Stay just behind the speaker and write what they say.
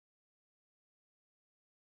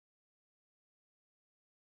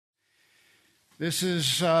This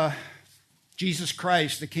is Jesus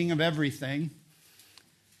Christ, the King of everything.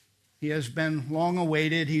 He has been long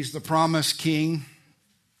awaited. He's the promised King.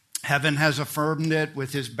 Heaven has affirmed it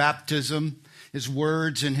with his baptism. His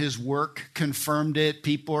words and his work confirmed it.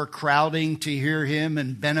 People are crowding to hear him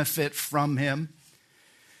and benefit from him.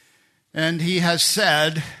 And he has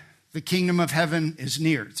said, the kingdom of heaven is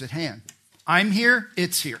near. It's at hand. I'm here,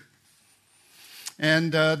 it's here.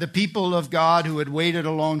 And the people of God who had waited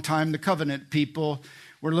a long time, the covenant people,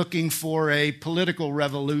 were looking for a political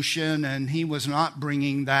revolution, and he was not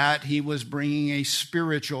bringing that. He was bringing a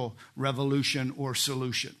spiritual revolution or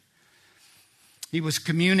solution. He was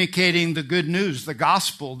communicating the good news, the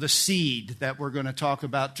gospel, the seed that we're going to talk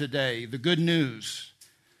about today, the good news.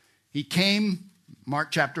 He came,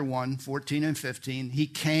 Mark chapter 1, 14 and 15, he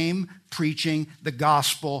came preaching the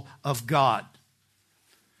gospel of God.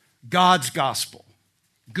 God's gospel.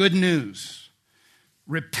 Good news.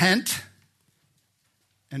 Repent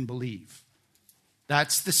and believe.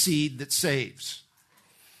 That's the seed that saves.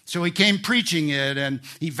 So he came preaching it, and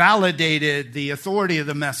he validated the authority of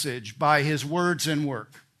the message by his words and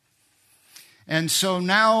work. And so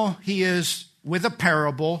now he is with a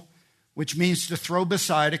parable, which means to throw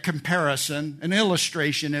beside a comparison, an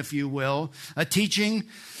illustration, if you will, a teaching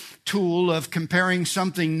tool of comparing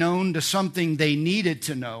something known to something they needed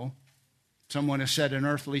to know. Someone has said an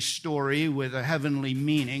earthly story with a heavenly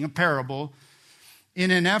meaning, a parable,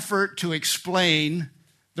 in an effort to explain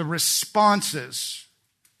the responses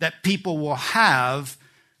that people will have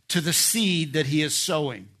to the seed that he is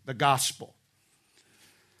sowing, the gospel.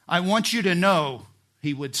 I want you to know,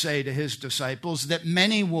 he would say to his disciples, that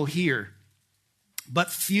many will hear, but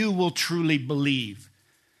few will truly believe.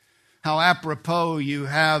 How apropos you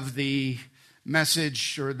have the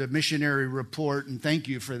message or the missionary report, and thank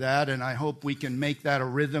you for that, and I hope we can make that a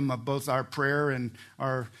rhythm of both our prayer and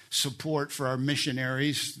our support for our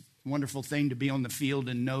missionaries. Wonderful thing to be on the field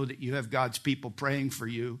and know that you have God's people praying for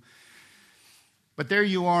you. But there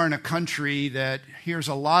you are in a country that hears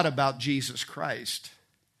a lot about Jesus Christ,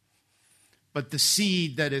 but the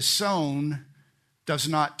seed that is sown does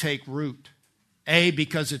not take root.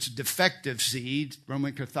 Because it's defective seed,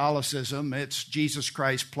 Roman Catholicism, it's Jesus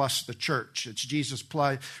Christ plus the church. It's Jesus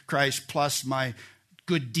Christ plus my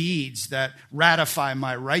good deeds that ratify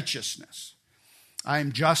my righteousness. I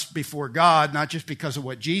am just before God, not just because of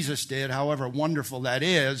what Jesus did, however wonderful that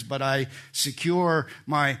is, but I secure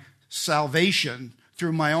my salvation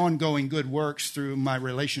through my ongoing good works, through my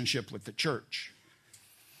relationship with the church.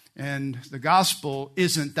 And the gospel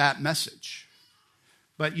isn't that message.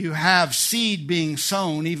 But you have seed being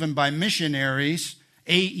sown even by missionaries,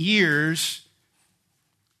 8 years,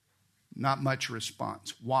 not much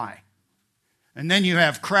response. Why? And then you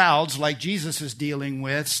have crowds like Jesus is dealing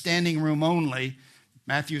with, standing room only.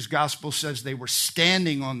 Matthew's gospel says they were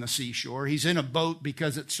standing on the seashore. He's in a boat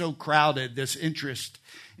because it's so crowded, this interest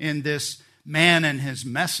in this man and his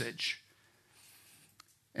message.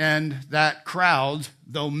 And that crowd,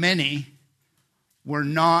 though many, were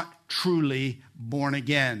not truly born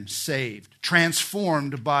again, saved,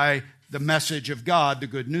 transformed by the message of God, the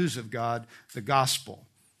good news of God, the gospel.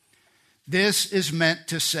 This is meant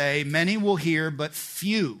to say many will hear, but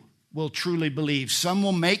few will truly believe. Some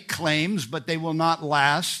will make claims, but they will not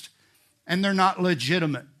last, and they're not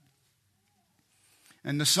legitimate.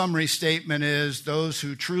 And the summary statement is those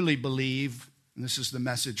who truly believe, and this is the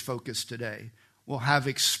message focus today, will have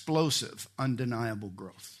explosive, undeniable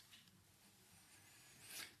growth.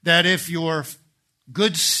 That if your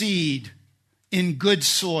good seed in good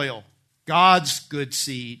soil, God's good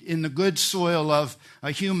seed, in the good soil of a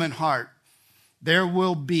human heart, there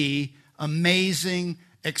will be amazing,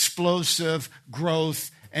 explosive growth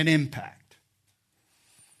and impact.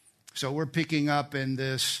 So we're picking up in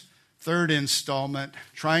this third installment,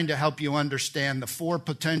 trying to help you understand the 4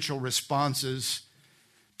 potential responses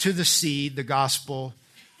to the seed, the gospel,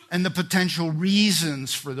 and the potential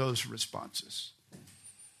reasons for those responses.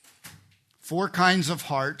 4 kinds of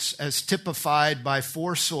hearts as typified by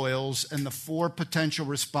 4 soils and the 4 potential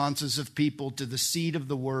responses of people to the seed of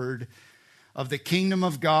the word of the kingdom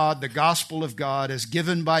of God, the gospel of God as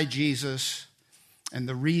given by Jesus, and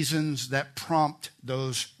the reasons that prompt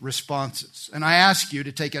those responses. And I ask you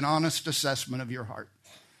to take an honest assessment of your heart,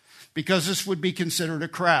 because this would be considered a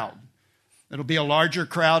crowd. It'll be a larger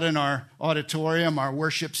crowd in our auditorium, our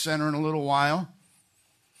worship center in a little while.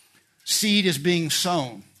 Seed is being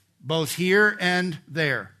sown, both here and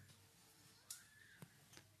there.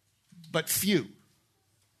 But few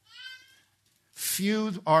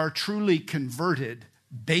are truly converted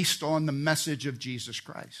based on the message of Jesus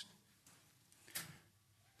Christ.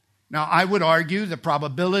 Now, I would argue the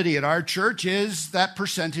probability at our church is that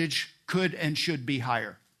percentage could and should be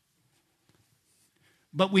higher.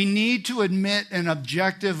 But we need to admit and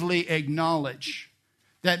objectively acknowledge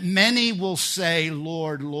that many will say,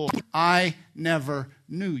 Lord, Lord, I never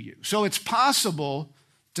knew you. So it's possible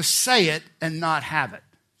to say it and not have it.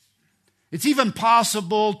 It's even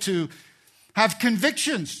possible to have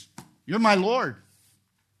convictions. You're my Lord.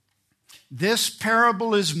 This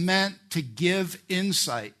parable is meant to give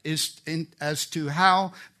insight as to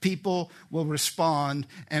how people will respond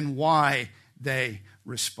and why they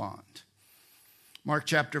respond. Mark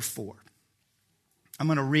chapter 4. I'm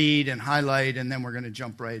going to read and highlight, and then we're going to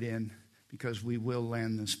jump right in because we will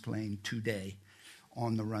land this plane today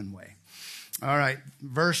on the runway. All right,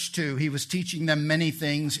 verse 2. He was teaching them many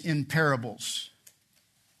things in parables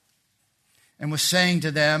and was saying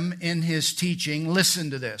to them in his teaching, listen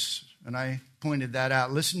to this. And I pointed that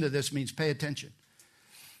out. Listen to this means pay attention.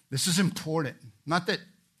 This is important. Not that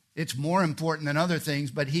it's more important than other things,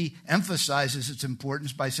 but he emphasizes its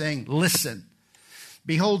importance by saying, listen.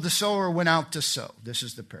 Behold, the sower went out to sow. This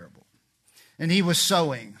is the parable. And he was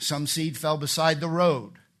sowing. Some seed fell beside the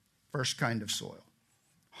road. First kind of soil.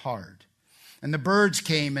 Hard. And the birds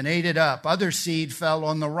came and ate it up. Other seed fell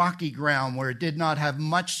on the rocky ground where it did not have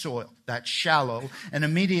much soil. That's shallow. And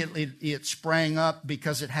immediately it sprang up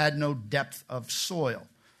because it had no depth of soil.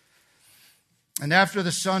 And after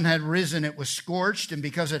the sun had risen, it was scorched. And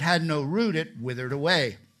because it had no root, it withered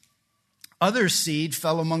away. Other seed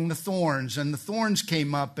fell among the thorns, and the thorns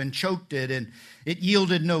came up and choked it, and it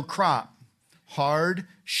yielded no crop. Hard,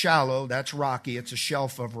 shallow, that's rocky. It's a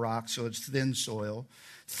shelf of rock, so it's thin soil.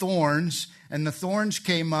 Thorns, and the thorns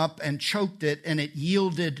came up and choked it, and it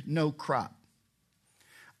yielded no crop.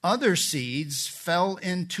 Other seeds fell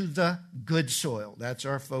into the good soil. That's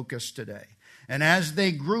our focus today. And as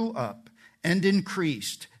they grew up and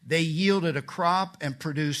increased, they yielded a crop and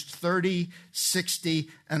produced 30, 60,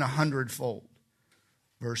 and 100-fold.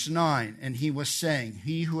 Verse 9, and he was saying,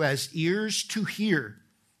 he who has ears to hear,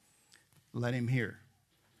 let him hear.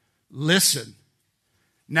 Listen.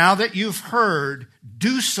 Now that you've heard,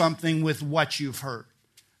 do something with what you've heard.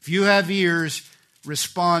 If you have ears,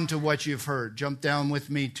 respond to what you've heard. Jump down with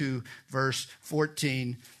me to verse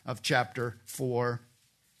 14 of chapter 4.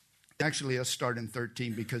 Actually, let's start in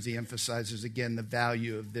 13 because he emphasizes again the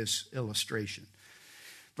value of this illustration.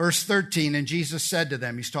 Verse 13, and Jesus said to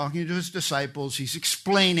them, he's talking to his disciples, he's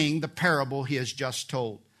explaining the parable he has just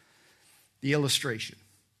told, the illustration.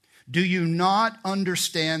 Do you not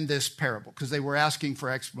understand this parable? Because they were asking for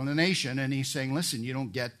explanation, and he's saying, listen, you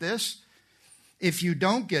don't get this? If you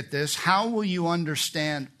don't get this, how will you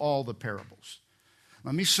understand all the parables?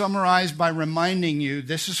 Let me summarize by reminding you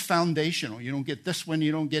this is foundational. You don't get this one,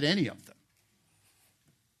 you don't get any of them.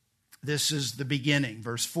 This is the beginning.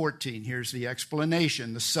 Verse 14, here's the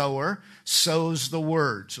explanation. The sower sows the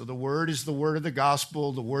word. So the word is the word of the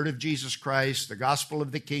gospel, the word of Jesus Christ, the gospel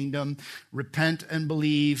of the kingdom. Repent and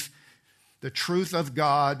believe the truth of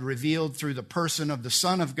God revealed through the person of the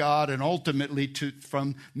Son of God and ultimately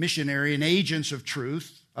from missionary and agents of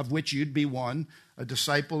truth, of which you'd be one, a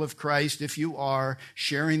disciple of Christ if you are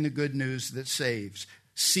sharing the good news that saves.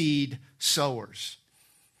 Seed sowers.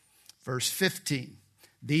 Verse 15.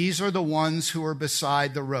 These are the ones who are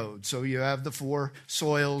beside the road. So you have the four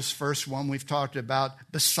soils. First one we've talked about,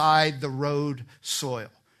 beside the road soil.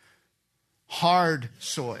 Hard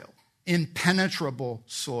soil, impenetrable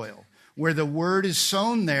soil. Where the word is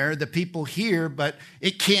sown there, the people hear, but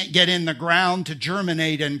it can't get in the ground to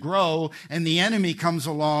germinate and grow, and the enemy comes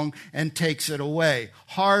along and takes it away.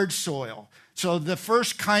 Hard soil. So the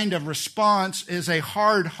first kind of response is a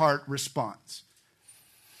hard heart response.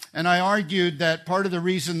 And I argued that part of the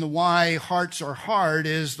reason why hearts are hard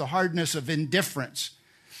is the hardness of indifference.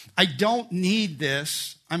 I don't need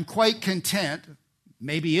this. I'm quite content.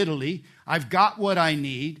 Maybe Italy. I've got what I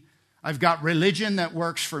need. I've got religion that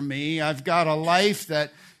works for me. I've got a life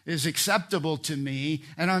that is acceptable to me,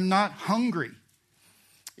 and I'm not hungry.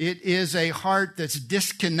 It is a heart that's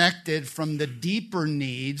disconnected from the deeper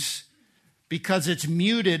needs because it's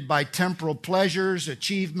muted by temporal pleasures,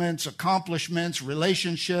 achievements, accomplishments,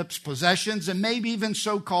 relationships, possessions, and maybe even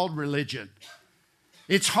so-called religion.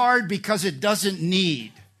 It's hard because it doesn't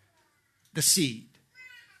need the seed.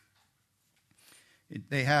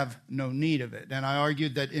 They have no need of it. And I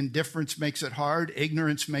argued that indifference makes it hard.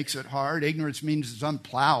 Ignorance makes it hard. Ignorance means it's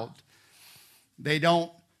unplowed. They don't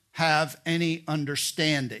have any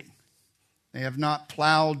understanding. They have not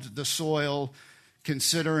plowed the soil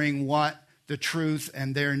considering what the truth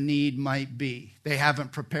and their need might be. They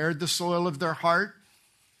haven't prepared the soil of their heart,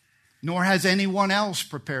 nor has anyone else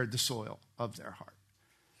prepared the soil of their heart.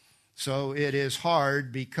 So it is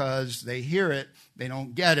hard because they hear it, they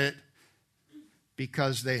don't get it,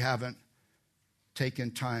 because they haven't taken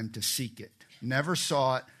time to seek it. Never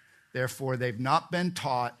saw it, therefore they've not been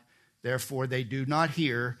taught, therefore they do not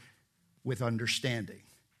hear with understanding.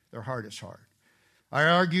 Their heart is hard. I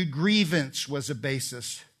argued grievance was a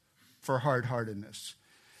basis for hard-heartedness.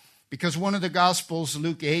 Because one of the Gospels,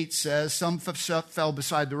 Luke 8, says, some fell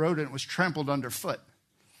beside the road and it was trampled underfoot.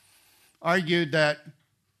 Argued that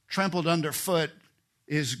trampled underfoot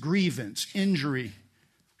is grievance, injury,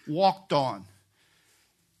 walked on.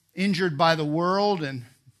 Injured by the world and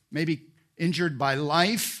maybe injured by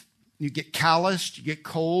life. You get calloused, you get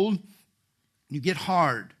cold, you get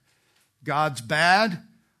hard. God's bad.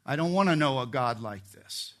 I don't want to know a God like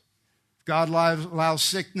this. God allows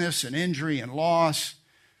sickness and injury and loss,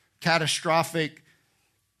 catastrophic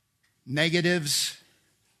negatives.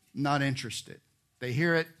 Not interested. They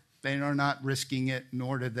hear it, they are not risking it,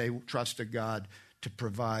 nor do they trust a God to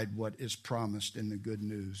provide what is promised in the good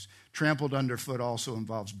news. Trampled underfoot also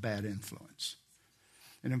involves bad influence.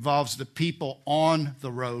 It involves the people on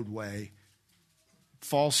the roadway,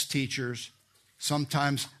 false teachers,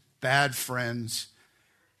 sometimes bad friends,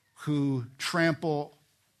 who trample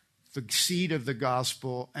the seed of the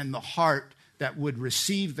gospel and the heart that would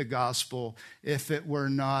receive the gospel if it were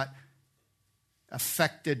not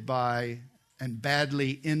affected by and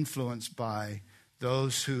badly influenced by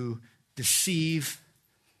those who deceive,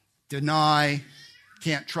 deny,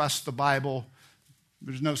 can't trust the Bible.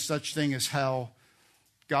 There's no such thing as hell.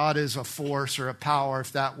 God is a force or a power,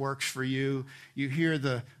 if that works for you. You hear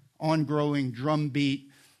the ongoing drumbeat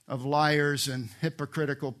of liars and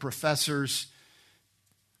hypocritical professors,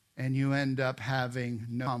 and you end up having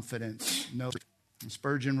no confidence. No.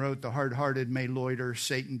 Spurgeon wrote, the hard-hearted may loiter,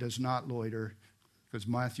 Satan does not loiter, because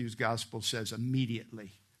Matthew's gospel says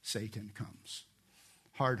immediately Satan comes.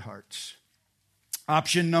 Hard hearts.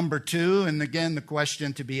 Option number 2, and again the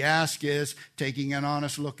question to be asked is, taking an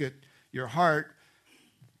honest look at your heart,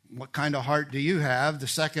 what kind of heart do you have? The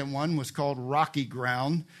second one was called rocky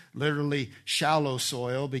ground, literally shallow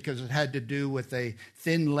soil, because it had to do with a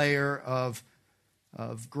thin layer of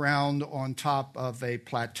ground on top of a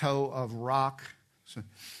plateau of rock.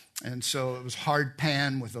 So it was hard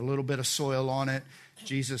pan with a little bit of soil on it.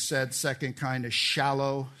 Jesus said second kind is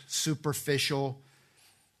shallow, superficial,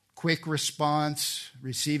 quick response,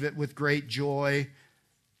 receive it with great joy,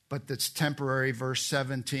 but that's temporary. Verse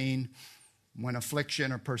 17, when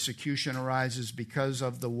affliction or persecution arises because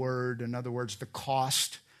of the word, in other words, the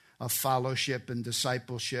cost of fellowship and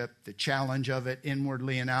discipleship, the challenge of it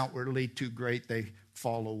inwardly and outwardly too great, they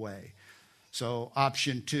fall away. So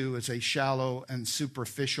option 2 is a shallow and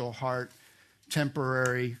superficial heart,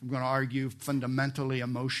 temporary, I'm going to argue fundamentally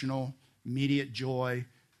emotional, immediate joy.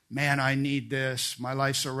 Man, I need this. My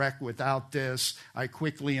life's a wreck without this. I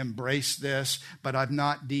quickly embrace this, but I've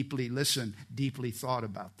not deeply thought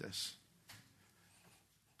about this.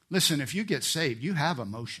 Listen, if you get saved, you have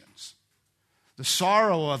emotions. The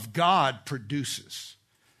sorrow of God produces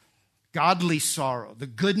godly sorrow. The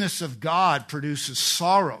goodness of God produces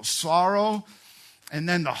sorrow. Sorrow, and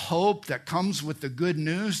then the hope that comes with the good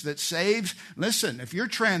news that saves. Listen, if you're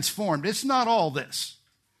transformed, it's not all this.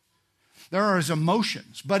 There are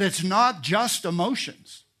emotions, but it's not just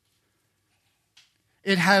emotions.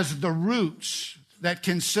 It has the roots that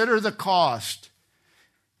consider the cost.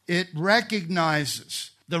 It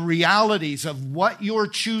recognizes the realities of what you're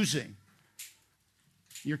choosing.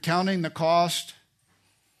 You're counting the cost.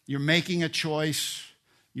 You're making a choice.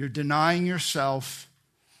 You're denying yourself.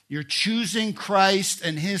 You're choosing Christ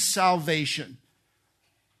and his salvation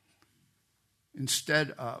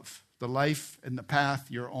instead of the life and the path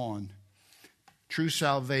you're on. True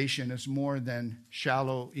salvation is more than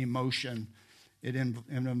shallow emotion. It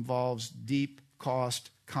involves deep cost,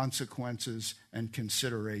 consequences, and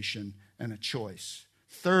consideration, and a choice.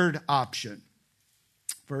 Third option,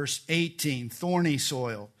 verse 18, thorny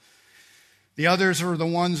soil. The others are the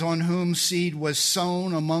ones on whom seed was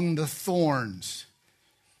sown among the thorns.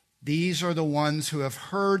 These are the ones who have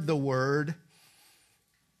heard the word,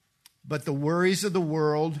 but the worries of the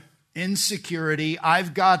world, insecurity,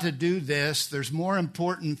 I've got to do this, there's more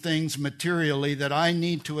important things materially that I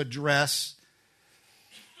need to address.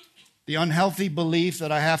 The unhealthy belief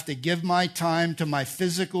that I have to give my time to my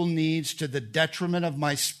physical needs to the detriment of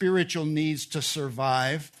my spiritual needs to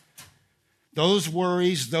survive. Those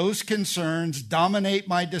worries, those concerns dominate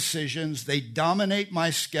my decisions. They dominate my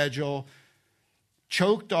schedule.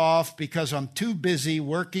 Choked off because I'm too busy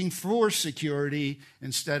working for security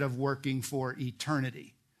instead of working for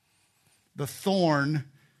eternity. The thorn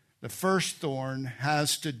The first thorn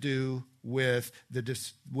has to do with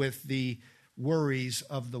the worries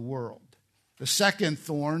of the world. The second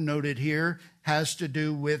thorn, noted here, has to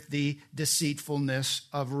do with the deceitfulness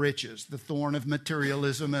of riches, the thorn of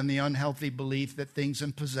materialism and the unhealthy belief that things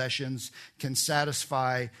and possessions can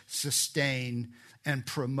satisfy, sustain, and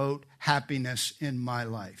promote happiness in my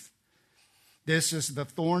life. This is the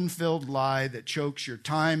thorn-filled lie that chokes your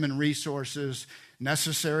time and resources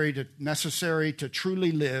necessary to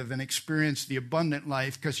truly live and experience the abundant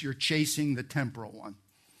life because you're chasing the temporal one.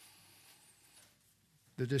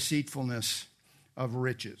 The deceitfulness of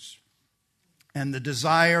riches. And the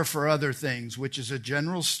desire for other things, which is a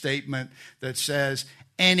general statement that says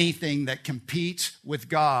anything that competes with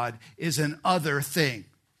God is an other thing.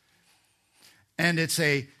 And it's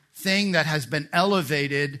a thing that has been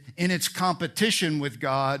elevated in its competition with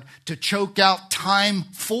God to choke out time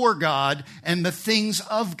for God and the things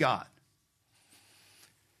of God.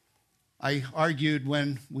 I argued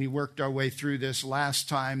when we worked our way through this last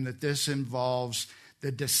time that this involves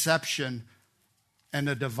the deception and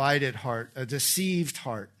a divided heart, a deceived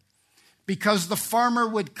heart. Because the farmer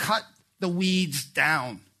would cut the weeds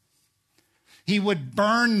down. He would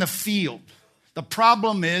burn the field. The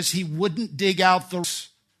problem is he wouldn't dig out the roots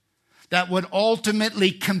that would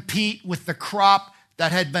ultimately compete with the crop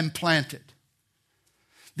that had been planted.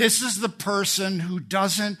 This is the person who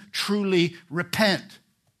doesn't truly repent.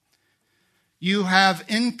 You have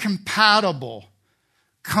incompatible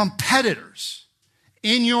competitors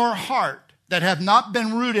in your heart that have not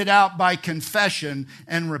been rooted out by confession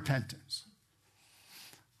and repentance.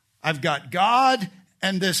 I've got God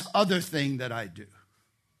and this other thing that I do.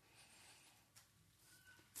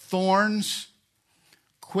 Thorns,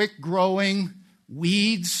 quick-growing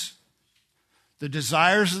weeds, the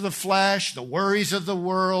desires of the flesh, the worries of the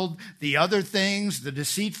world, the other things, the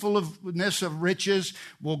deceitfulness of riches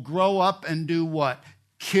will grow up and do what?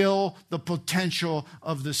 Kill the potential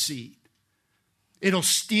of the seed. It'll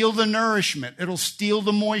steal the nourishment. It'll steal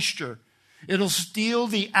the moisture. It'll steal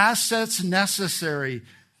the assets necessary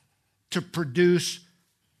to produce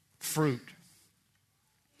fruit.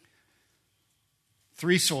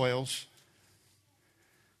 3 soils.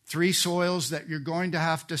 3 soils that you're going to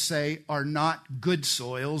have to say are not good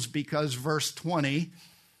soils because verse 20,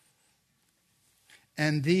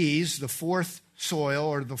 and these, the 4th soil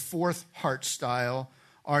or the 4th heart style,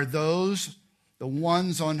 are those, the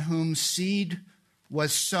ones on whom seed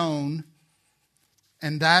was sown,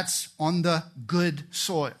 and that's on the good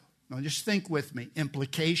soil. Now just think with me.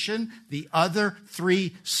 Implication, the other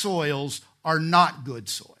 3 soils are not good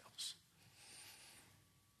soils.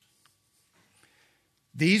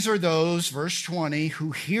 These are those, verse 20,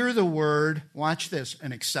 who hear the word, watch this,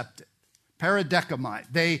 and accept it. Paradecamai.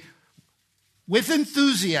 They, with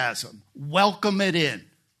enthusiasm, welcome it in.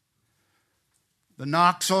 The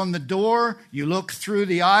knock's on the door, you look through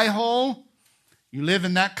the eye hole. You live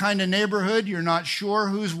in that kind of neighborhood, you're not sure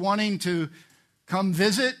who's wanting to come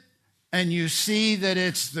visit, and you see that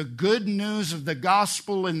it's the good news of the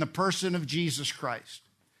gospel in the person of Jesus Christ.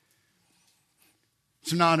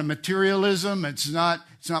 It's not a materialism, it's not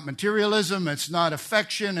materialism, it's not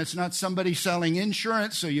affection, it's not somebody selling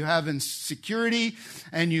insurance so you have insecurity,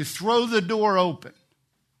 and you throw the door open.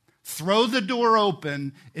 Throw the door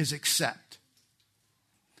open is accept.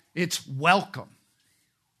 It's welcome.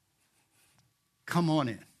 Come on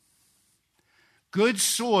in. Good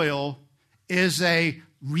soil is a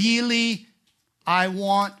really, I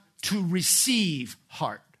want to receive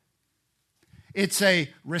heart. It's a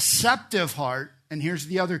receptive heart, and here's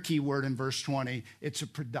the other key word in verse 20, it's a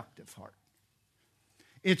productive heart.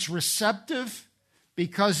 It's receptive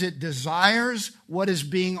because it desires what is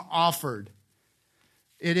being offered.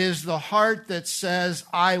 It is the heart that says,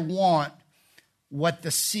 I want what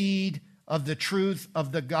the seed of the truth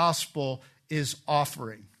of the gospel is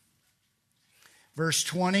offering. Verse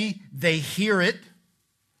 20, they hear it.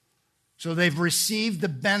 So they've received the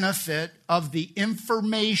benefit of the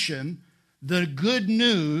information, the good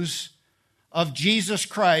news of Jesus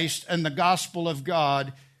Christ and the gospel of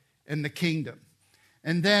God and the kingdom.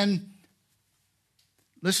 And then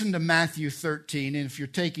listen to Matthew 13, and if you're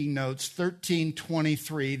taking notes,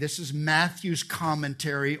 13:23. This is Matthew's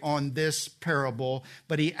commentary on this parable,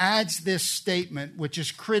 but he adds this statement which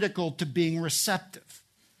is critical to being receptive.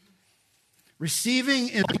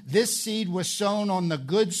 Receiving this seed was sown on the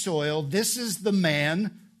good soil. This is the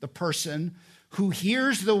man, the person, who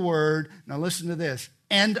hears the word, now listen to this,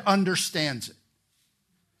 and understands it.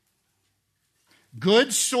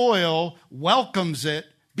 Good soil welcomes it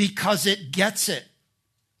because it gets it.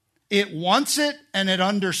 It wants it and it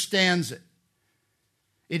understands it.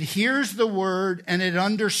 It hears the word and it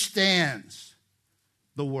understands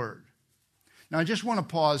the word. Now, I just want to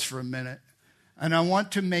pause for a minute, and I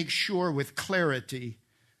want to make sure with clarity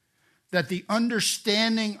that the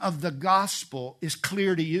understanding of the gospel is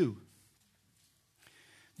clear to you.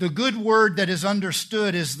 The good word that is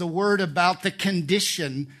understood is the word about the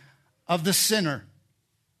condition of the sinner.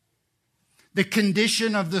 The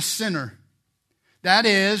condition of the sinner. That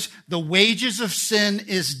is, the wages of sin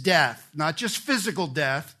is death, not just physical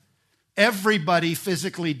death. Everybody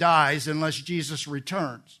physically dies unless Jesus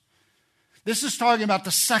returns. This is talking about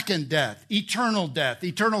the second death,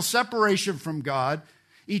 eternal separation from God,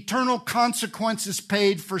 eternal consequences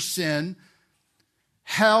paid for sin,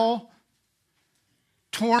 hell,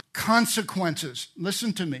 torn consequences,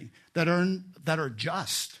 listen to me, that are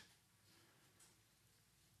just.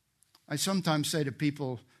 I sometimes say to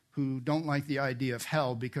people who don't like the idea of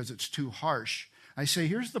hell because it's too harsh, I say,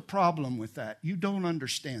 here's the problem with that. You don't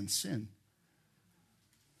understand sin.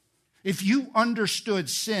 If you understood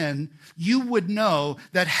sin, you would know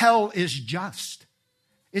that hell is just.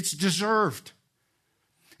 It's deserved.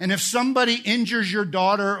 And if somebody injures your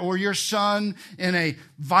daughter or your son in a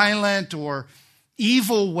violent or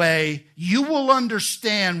evil way, you will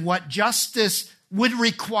understand what justice would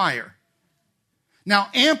require. Now,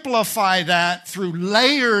 amplify that through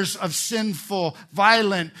layers of sinful,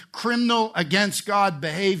 violent, criminal against God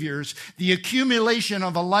behaviors, the accumulation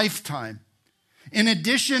of a lifetime, in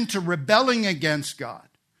addition to rebelling against God,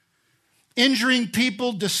 injuring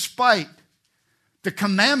people despite the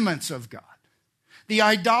commandments of God, the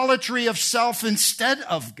idolatry of self instead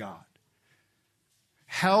of God.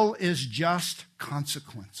 Hell is just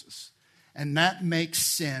consequences, and that makes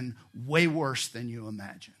sin way worse than you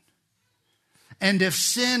imagine. And if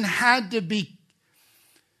sin had to be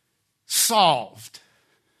solved,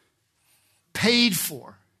 paid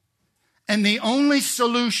for, and the only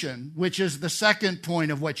solution, which is the second point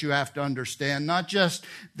of what you have to understand, not just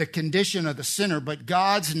the condition of the sinner, but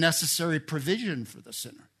God's necessary provision for the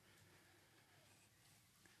sinner.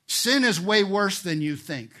 Sin is way worse than you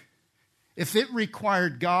think. If it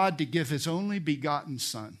required God to give his only begotten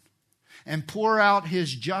Son and pour out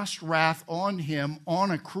his just wrath on him on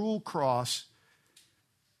a cruel cross,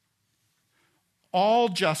 all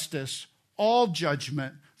justice, all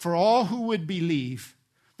judgment for all who would believe,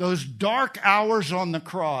 those dark hours on the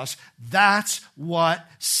cross, that's what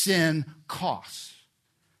sin costs.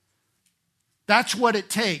 That's what it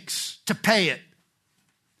takes to pay it.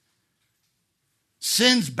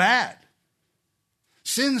 Sin's bad.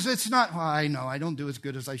 It's not, well, I know I don't do as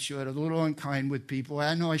good as I should. I'm a little unkind with people.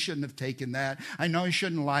 I know I shouldn't have taken that. I know I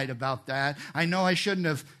shouldn't have lied about that. I know I shouldn't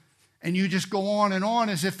have. And you just go on and on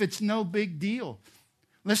as if it's no big deal.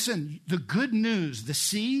 Listen, the good news, the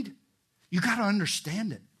seed, you got to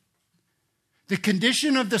understand it. The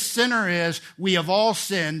condition of the sinner is we have all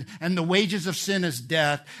sinned, and the wages of sin is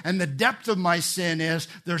death. And the depth of my sin is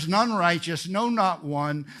there's none righteous, no, not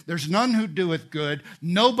one. There's none who doeth good.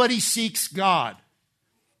 Nobody seeks God.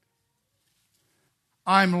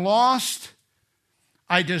 I'm lost.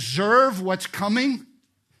 I deserve what's coming.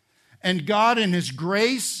 And God in his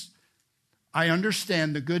grace, I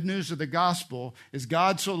understand the good news of the gospel is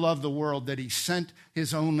God so loved the world that he sent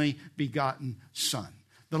his only begotten Son.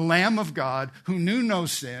 The Lamb of God, who knew no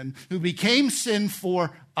sin, who became sin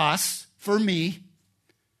for us, for me,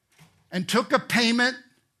 and took a payment,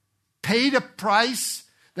 paid a price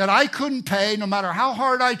that I couldn't pay no matter how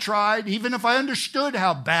hard I tried, even if I understood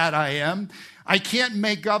how bad I am. I can't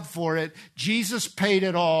make up for it. Jesus paid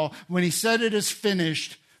it all. When he said it is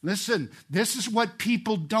finished, listen, this is what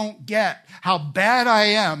people don't get. How bad I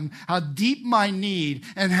am, how deep my need,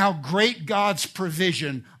 and how great God's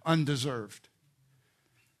provision undeserved.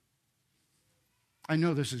 I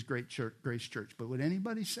know this is Grace Church, but would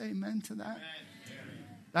anybody say amen to that?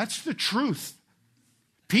 That's the truth.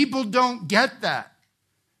 People don't get that.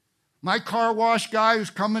 My car wash guy who's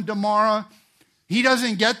coming tomorrow, he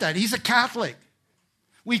doesn't get that. He's a Catholic.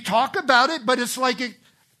 We talk about it, but it's like it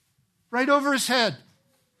right over his head.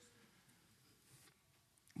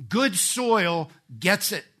 Good soil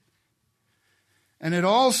gets it. And it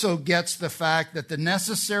also gets the fact that the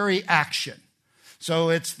necessary action. So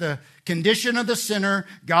it's the condition of the sinner,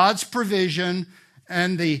 God's provision,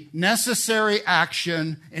 and the necessary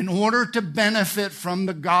action in order to benefit from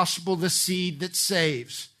the gospel, the seed that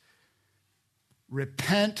saves.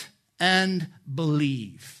 Repent and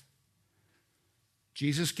believe.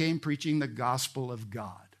 Jesus came preaching the gospel of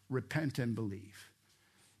God. Repent and believe.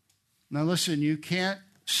 Now listen, you can't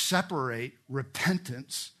separate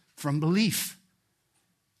repentance from belief.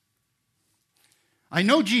 I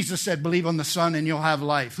know Jesus said, believe on the Son and you'll have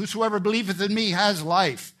life. Whosoever believeth in me has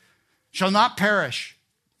life, shall not perish.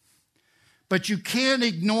 But you can't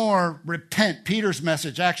ignore repent. Peter's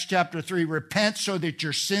message, Acts chapter 3, repent so that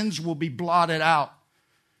your sins will be blotted out.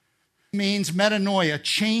 It means metanoia,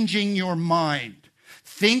 changing your mind,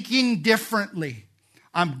 thinking differently.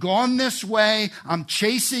 I'm gone this way, I'm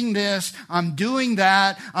chasing this, I'm doing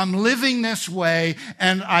that, I'm living this way,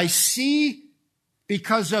 and I see,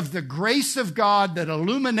 because of the grace of God that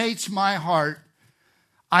illuminates my heart,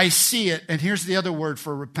 I see it. And here's the other word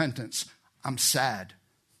for repentance. I'm sad.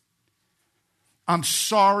 I'm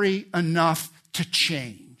sorry enough to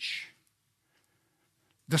change.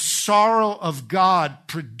 The sorrow of God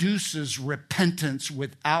produces repentance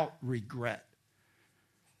without regret.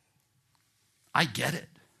 I get it.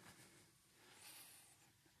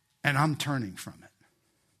 And I'm turning from it.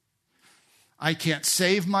 I can't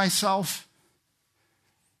save myself.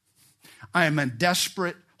 I am in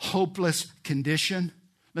desperate, hopeless condition.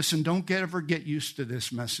 Listen, don't ever get used to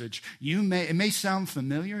this message. It may sound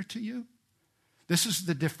familiar to you. This is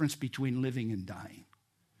the difference between living and dying.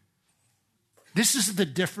 This is the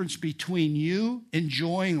difference between you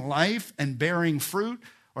enjoying life and bearing fruit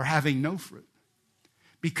or having no fruit.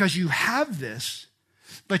 Because you have this,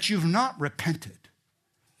 but you've not repented.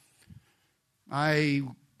 I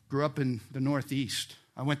grew up in the Northeast.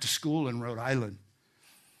 I went to school in Rhode Island.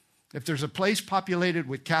 If there's a place populated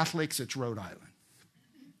with Catholics, it's Rhode Island.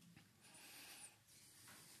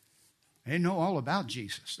 They know all about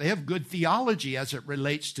Jesus. They have good theology as it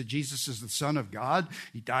relates to Jesus as the Son of God.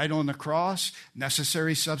 He died on the cross,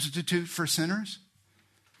 necessary substitute for sinners.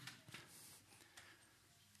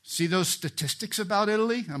 See those statistics about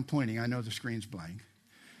Italy? I'm pointing. I know the screen's blank.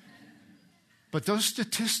 But those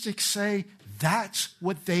statistics say that's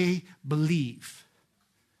what they believe.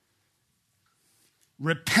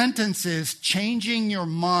 Repentance is changing your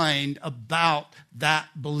mind about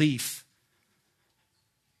that belief.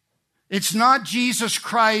 It's not Jesus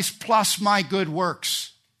Christ plus my good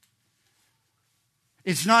works.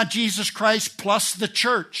 It's not Jesus Christ plus the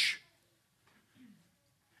church.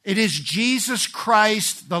 It is Jesus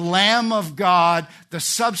Christ, the Lamb of God, the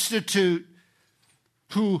substitute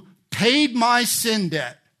who paid my sin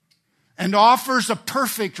debt and offers a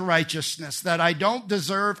perfect righteousness that I don't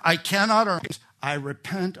deserve, I cannot earn. I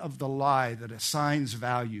repent of the lie that assigns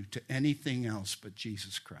value to anything else but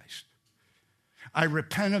Jesus Christ. I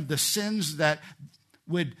repent of the sins that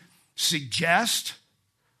would suggest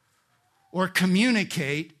or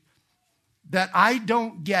communicate that I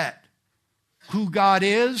don't get who God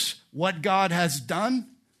is, what God has done.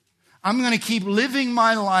 I'm going to keep living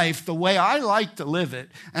my life the way I like to live it,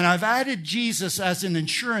 and I've added Jesus as an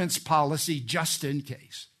insurance policy just in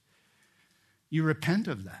case. You repent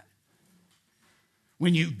of that.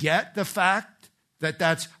 When you get the fact that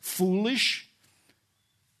that's foolish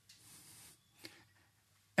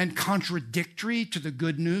and contradictory to the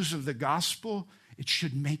good news of the gospel, it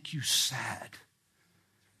should make you sad.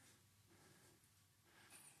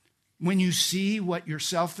 When you see what your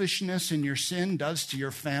selfishness and your sin does to your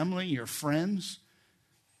family, your friends,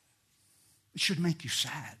 it should make you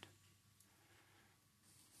sad.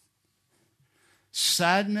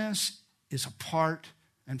 Sadness is a part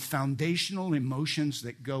and foundational emotions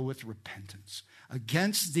that go with repentance.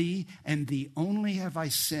 Against thee and thee only have I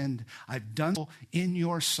sinned. I've done in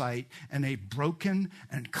your sight, and a broken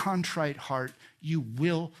and contrite heart you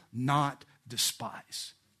will not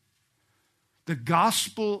despise. The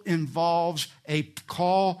gospel involves a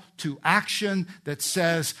call to action that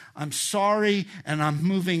says, I'm sorry and I'm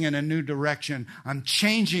moving in a new direction. I'm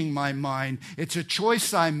changing my mind. It's a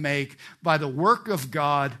choice I make by the work of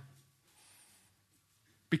God,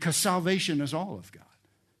 because salvation is all of God.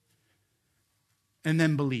 And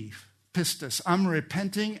then believe. Pistis. I'm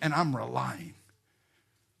repenting and I'm relying.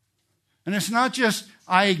 And it's not just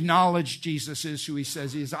I acknowledge Jesus is who he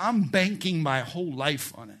says he is. I'm banking my whole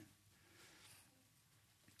life on it.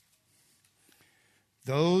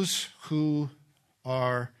 Those who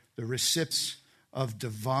are the recipients of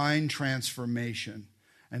divine transformation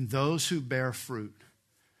and those who bear fruit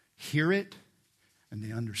hear it and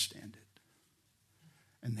they understand it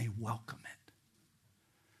and they welcome it.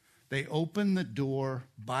 They open the door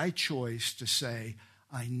by choice to say,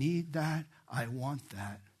 I need that, I want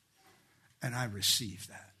that, and I receive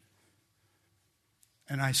that.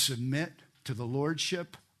 And I submit to the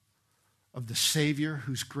lordship of the Savior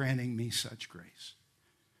who's granting me such grace.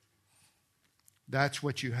 That's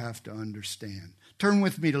what you have to understand. Turn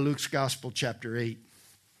with me to Luke's Gospel, chapter 8.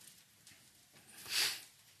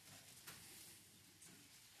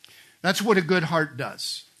 That's what a good heart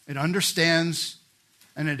does. It understands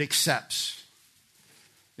and it accepts.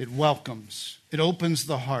 It welcomes. It opens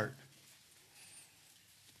the heart.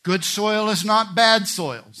 Good soil is not bad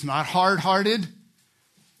soil. It's not hard-hearted.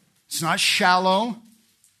 It's not shallow.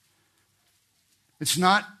 It's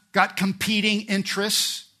not got competing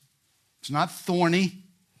interests. It's not thorny.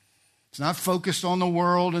 It's not focused on the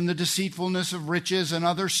world and the deceitfulness of riches and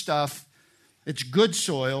other stuff. It's good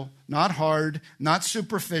soil, not hard, not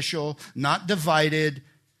superficial, not divided.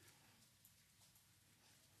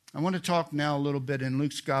 I want to talk now a little bit in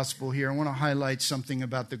Luke's gospel here. I want to highlight something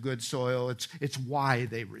about the good soil. It's why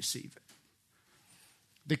they receive it.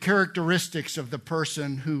 The characteristics of the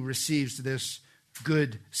person who receives this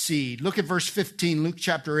good seed. Look at verse 15, Luke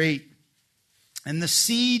chapter 8. And the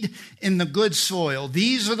seed in the good soil,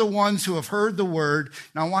 these are the ones who have heard the word.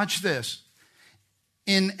 Now watch this.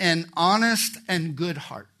 In an honest and good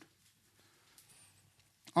heart.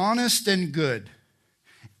 Honest and good.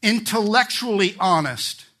 Intellectually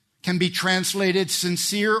honest can be translated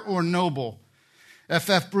sincere or noble.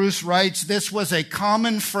 F.F. Bruce writes, this was a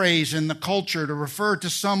common phrase in the culture to refer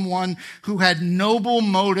to someone who had noble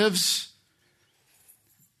motives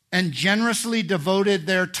and generously devoted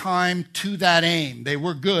their time to that aim. They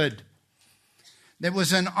were good. There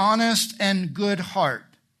was an honest and good heart.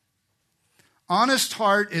 Honest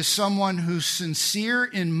heart is someone who's sincere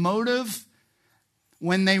in motive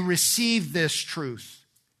when they receive this truth.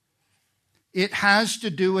 It has to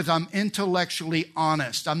do with I'm intellectually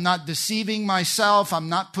honest. I'm not deceiving myself. I'm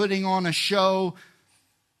not putting on a show.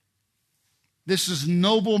 This is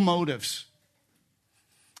noble motives.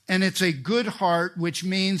 And it's a good heart, which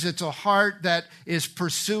means it's a heart that is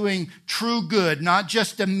pursuing true good, not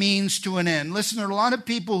just a means to an end. Listen, there are a lot of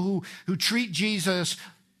people who treat Jesus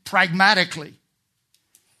pragmatically.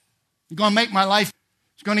 He's going to make my life,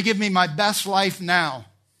 he's going to give me my best life now.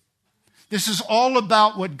 This is all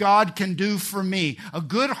about what God can do for me. A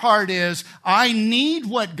good heart is, I need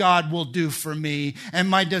what God will do for me, and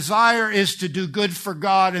my desire is to do good for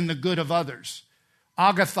God and the good of others.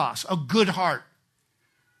 Agathos, a good heart.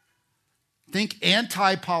 Think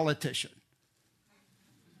anti-politician.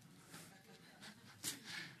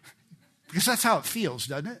 Because that's how it feels,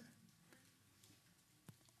 doesn't it?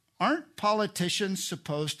 Aren't politicians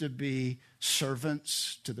supposed to be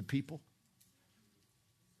servants to the people?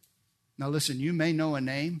 Now listen, you may know a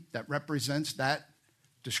name that represents that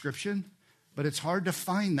description, but it's hard to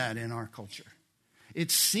find that in our culture.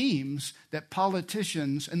 It seems that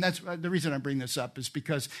politicians, and that's the reason I bring this up, is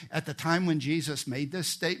because at the time when Jesus made this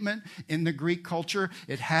statement in the Greek culture,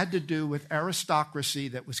 it had to do with aristocracy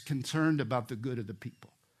that was concerned about the good of the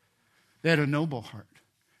people. They had a noble heart.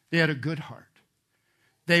 They had a good heart.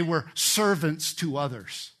 They were servants to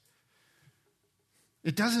others.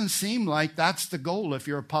 It doesn't seem like that's the goal if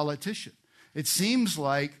you're a politician. It seems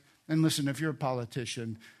like, and listen, if you're a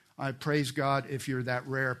politician, I praise God if you're that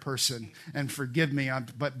rare person, and forgive me,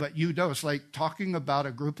 but you know, it's like talking about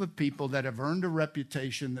a group of people that have earned a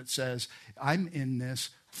reputation that says, I'm in this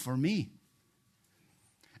for me.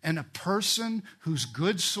 And a person whose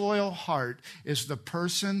good soil heart is the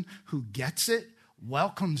person who gets it,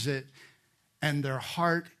 welcomes it, and their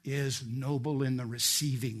heart is noble in the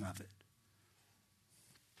receiving of it.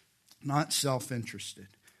 Not self-interested.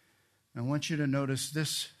 I want you to notice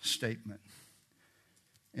this statement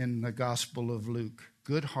in the Gospel of Luke.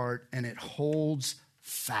 Good heart, and it holds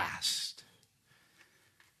fast.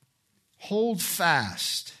 Hold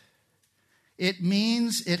fast. It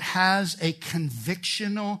means it has a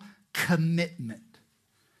convictional commitment.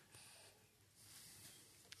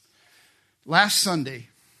 Last Sunday,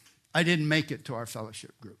 I didn't make it to our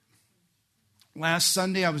fellowship group. Last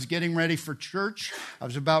Sunday, I was getting ready for church. I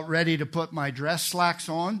was about ready to put my dress slacks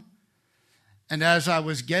on. And as I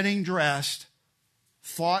was getting dressed,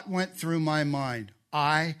 thought went through my mind.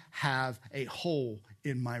 I have a hole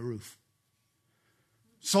in my roof.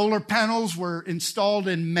 Solar panels were installed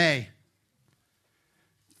in May.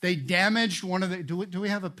 They damaged one of the... Do we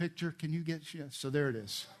have a picture? Can you get... Yeah, so there it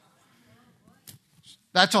is.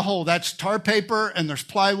 That's a hole. That's tar paper, and there's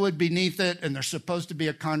plywood beneath it, and there's supposed to be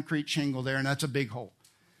a concrete shingle there, and that's a big hole.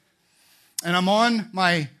 And I'm on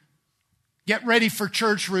my get ready for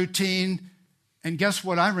church routine, and guess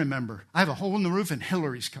what I remember? I have a hole in the roof, and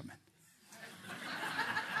Hillary's coming.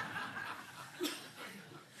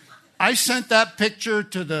 I sent that picture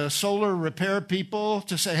to the solar repair people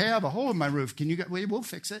to say, hey, I have a hole in my roof. Can you get... We'll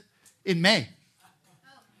fix it. In May.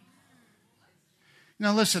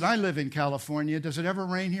 Now, listen, I live in California. Does it ever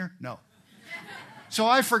rain here? No. So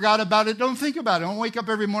I forgot about it. Don't think about it. Don't wake up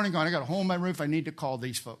every morning going, I got a hole in my roof. I need to call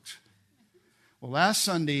these folks. Well, last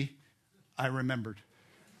Sunday, I remembered.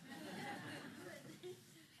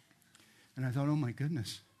 And I thought, oh, my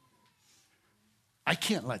goodness. I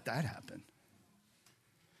can't let that happen.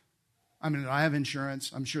 I mean, I have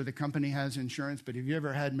insurance. I'm sure the company has insurance, but have you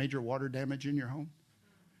ever had major water damage in your home?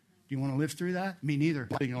 Do you want to live through that? Me neither.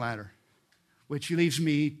 Building a ladder, which leaves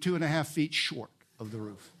me 2.5 feet short of the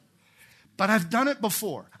roof. But I've done it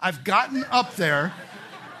before. I've gotten up there.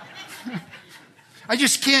 I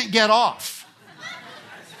just can't get off.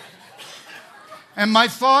 And my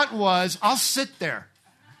thought was, I'll sit there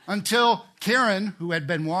until Karen, who had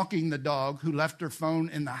been walking the dog, who left her phone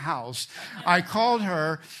in the house, I called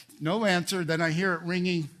her, no answer. Then I hear it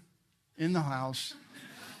ringing in the house.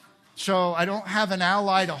 So I don't have an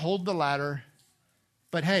ally to hold the ladder.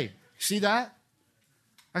 But hey, see that?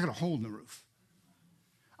 I got a hole in the roof.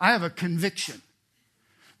 I have a conviction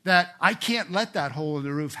that I can't let that hole in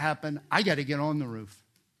the roof happen. I got to get on the roof.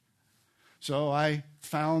 So I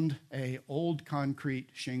found an old concrete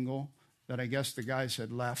shingle that I guess the guys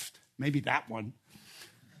had left, maybe that one,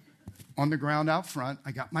 on the ground out front.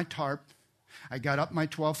 I got my tarp. I got up my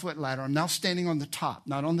 12-foot ladder. I'm now standing on the top,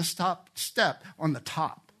 not on the top step, on the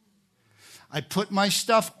top. I put my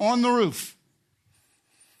stuff on the roof,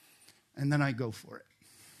 and then I go for it.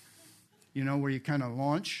 You know, where you kind of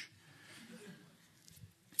launch.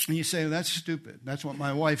 And you say, that's stupid. That's what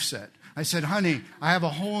my wife said. I said, honey, I have a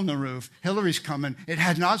hole in the roof. Hillary's coming. It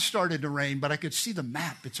had not started to rain, but I could see the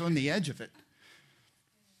map. It's on the edge of it.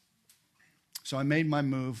 So I made my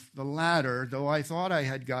move. The ladder, though I thought I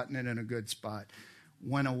had gotten it in a good spot,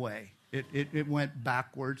 went away. It went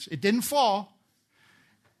backwards. It didn't fall.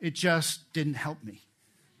 It just didn't help me.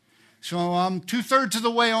 So I'm 2/3 of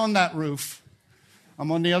the way on that roof.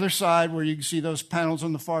 I'm on the other side where you can see those panels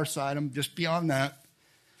on the far side. I'm just beyond that.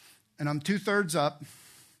 And I'm 2/3 up.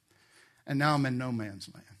 And now I'm in no man's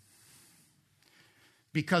land.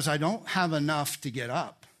 Because I don't have enough to get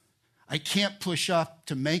up. I can't push up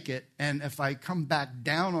to make it. And if I come back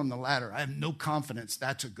down on the ladder, I have no confidence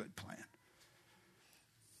that's a good plan.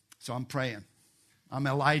 So I'm praying. I'm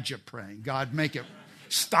Elijah praying. God, make it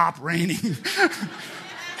stop raining.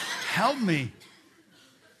 Help me.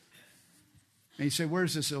 And you say,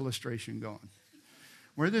 where's this illustration going?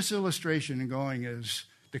 Where this illustration is going is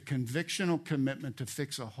the convictional commitment to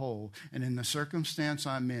fix a hole. And in the circumstance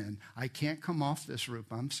I'm in, I can't come off this roof.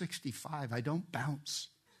 I'm 65. I don't bounce.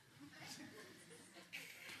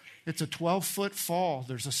 It's a 12-foot fall.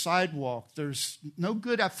 There's a sidewalk. There's no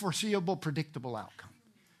good, foreseeable, predictable outcome.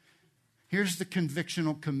 Here's the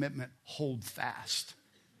convictional commitment. Hold fast.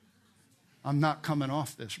 I'm not coming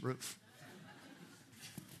off this roof.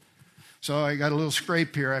 So I got a little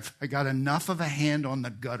scrape here. I got enough of a hand on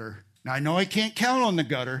the gutter. Now, I know I can't count on the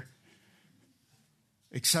gutter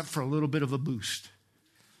except for a little bit of a boost.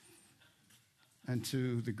 And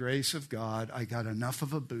to the grace of God, I got enough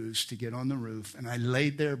of a boost to get on the roof. And I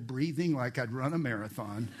laid there breathing like I'd run a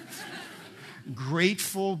marathon,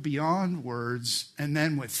 grateful beyond words, and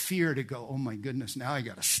then with fear to go, oh my goodness, now I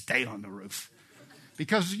got to stay on the roof.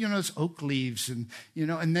 Because, it's oak leaves and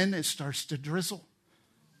then it starts to drizzle.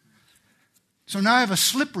 So now I have a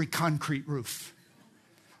slippery concrete roof.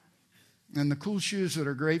 And the cool shoes that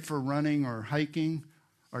are great for running or hiking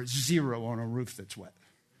are zero on a roof that's wet.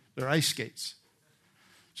 They're ice skates.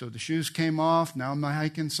 So the shoes came off, now my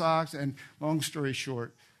hiking socks, and long story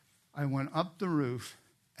short, I went up the roof,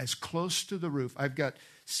 as close to the roof. I've got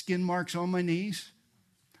skin marks on my knees.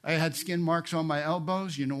 I had skin marks on my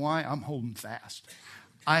elbows. You know why? I'm holding fast.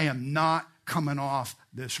 I am not coming off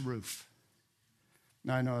this roof.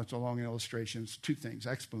 Now, I know it's a long illustration. It's two things.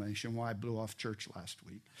 Explanation why I blew off church last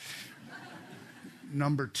week.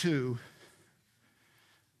 Number two,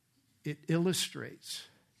 it illustrates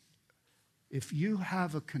if you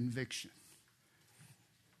have a conviction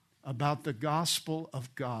about the gospel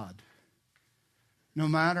of God, no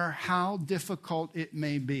matter how difficult it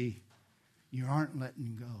may be, you aren't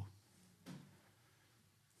letting go.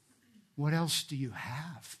 What else do you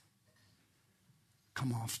have?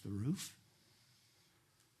 Come off the roof.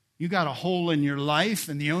 You got a hole in your life,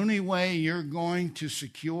 and the only way you're going to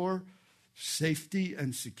secure safety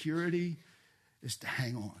and security is to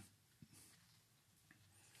hang on.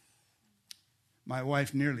 My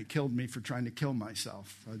wife nearly killed me for trying to kill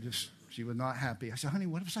myself. She was not happy. I said, honey,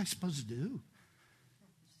 what was I supposed to do?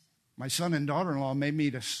 My son and daughter-in-law made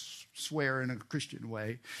me to swear in a Christian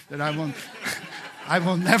way that I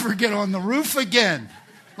will never get on the roof again.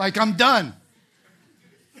 Like I'm done.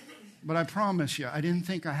 But I promise you, I didn't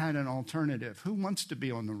think I had an alternative. Who wants to be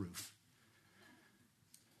on the roof?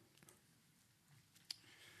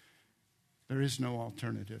 There is no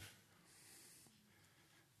alternative.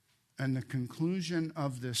 And the conclusion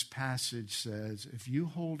of this passage says, if you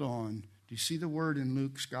hold on, do you see the word in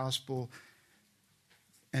Luke's gospel,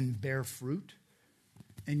 and bear fruit?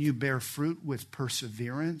 and you bear fruit with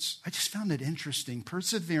perseverance. I just found it interesting.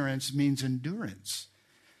 Perseverance means endurance.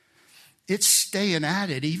 It's staying at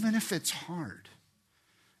it, even if it's hard.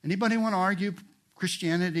 Anybody want to argue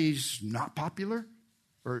Christianity's not popular?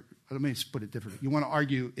 Or let me just put it differently. You want to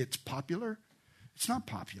argue it's popular? It's not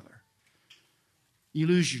popular. You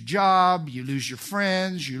lose your job, you lose your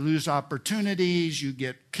friends, you lose opportunities, you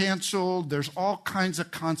get canceled. There's all kinds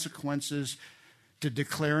of consequences to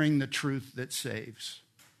declaring the truth that saves.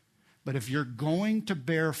 But if you're going to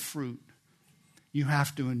bear fruit, you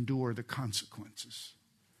have to endure the consequences.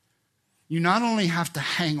 You not only have to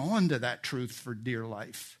hang on to that truth for dear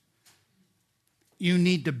life, you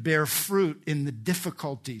need to bear fruit in the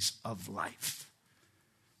difficulties of life.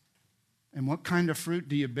 And what kind of fruit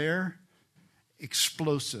do you bear?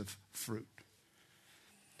 Explosive fruit.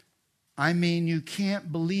 I mean, you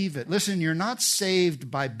can't believe it. Listen, you're not saved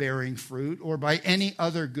by bearing fruit or by any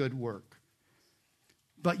other good work.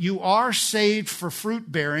 But you are saved for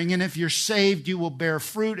fruit bearing, and if you're saved, you will bear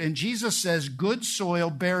fruit. And Jesus says good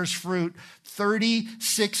soil bears fruit 30,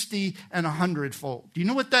 60, and 100-fold. Do you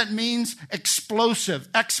know what that means?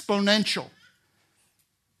 Explosive, exponential,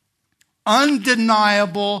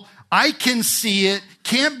 undeniable. I can see it.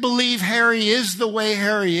 Can't believe Harry is the way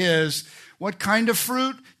Harry is. What kind of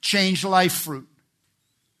fruit? Change life fruit.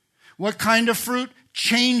 What kind of fruit?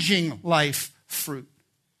 Changing life fruit.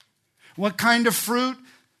 What kind of fruit?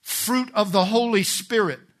 Fruit of the Holy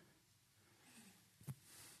Spirit.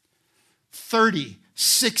 30,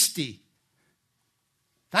 60.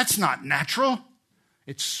 That's not natural.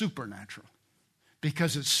 It's supernatural.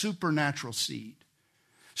 Because it's supernatural seed.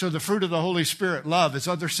 So the fruit of the Holy Spirit, love, is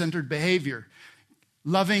other-centered behavior.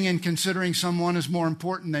 Loving and considering someone is more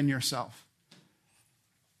important than yourself.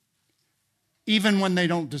 Even when they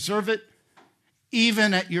don't deserve it.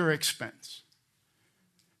 Even at your expense.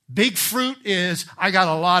 Big fruit is, I got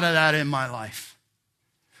a lot of that in my life.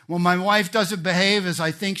 When my wife doesn't behave as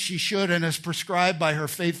I think she should and as prescribed by her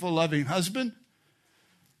faithful, loving husband,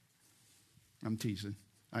 I'm teasing.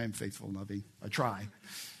 I am faithful and loving. I try.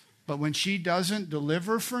 But when she doesn't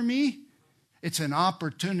deliver for me, it's an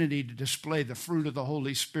opportunity to display the fruit of the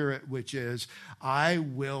Holy Spirit, which is, I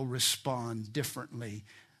will respond differently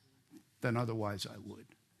than otherwise I would.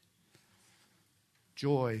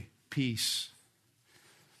 Joy, peace.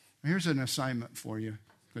 Here's an assignment for you,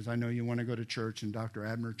 because I know you want to go to church, and Dr.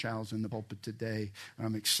 Abner Chow's in the pulpit today, and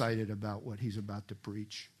I'm excited about what he's about to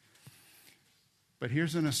preach. But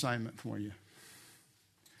here's an assignment for you.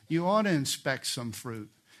 You ought to inspect some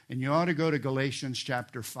fruit, and you ought to go to Galatians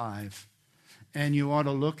chapter 5, and you ought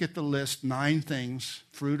to look at the list, 9 things,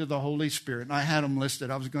 fruit of the Holy Spirit. And I had them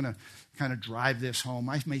listed. I was going to kind of drive this home.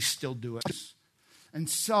 I may still do it. And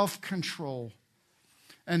self-control.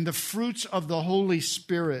 And the fruits of the Holy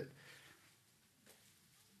Spirit.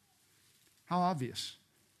 How obvious?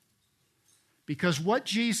 Because what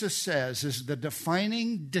Jesus says is the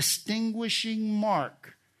defining, distinguishing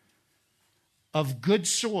mark of good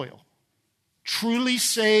soil, truly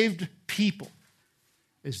saved people,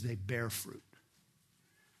 is they bear fruit.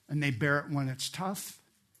 And they bear it when it's tough,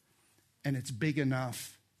 and it's big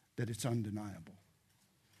enough that it's undeniable.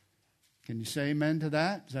 Can you say amen to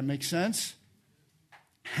that? Does that make sense?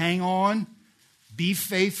 Hang on, be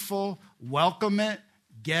faithful, welcome it,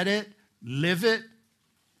 get it, live it,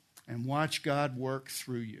 and watch God work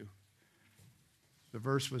through you. The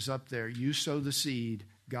verse was up there. You sow the seed,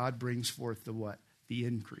 God brings forth the what? The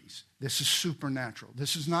increase. This is supernatural.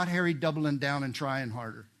 This is not Harry doubling down and trying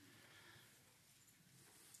harder.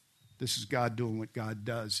 This is God doing what God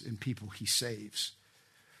does in people he saves,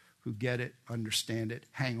 who get it, understand it,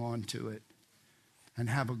 hang on to it, and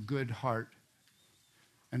have a good heart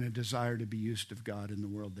and a desire to be used of God in the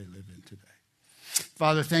world they live in today.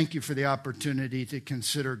 Father, thank you for the opportunity to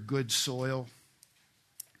consider good soil.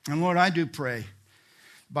 And Lord, I do pray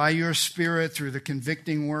by your Spirit, through the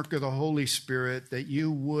convicting work of the Holy Spirit, that you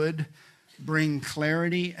would bring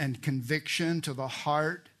clarity and conviction to the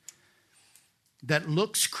heart that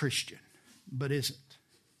looks Christian but isn't.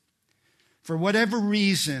 For whatever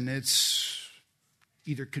reason, it's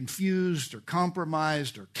either confused or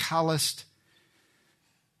compromised or calloused.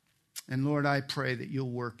 And Lord, I pray that you'll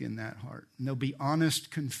work in that heart. And there'll be honest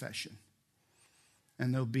confession.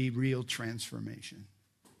 And there'll be real transformation.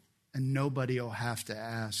 And nobody will have to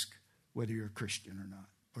ask whether you're a Christian or not,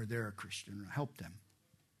 or they're a Christian or not. Help them.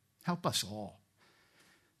 Help us all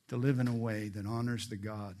to live in a way that honors the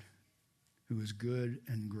God who is good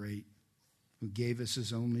and great, who gave us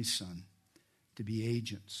his only Son to be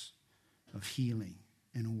agents of healing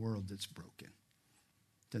in a world that's broken.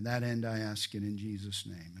 To that end, I ask it in Jesus'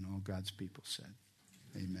 name. And all God's people said,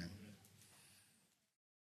 amen.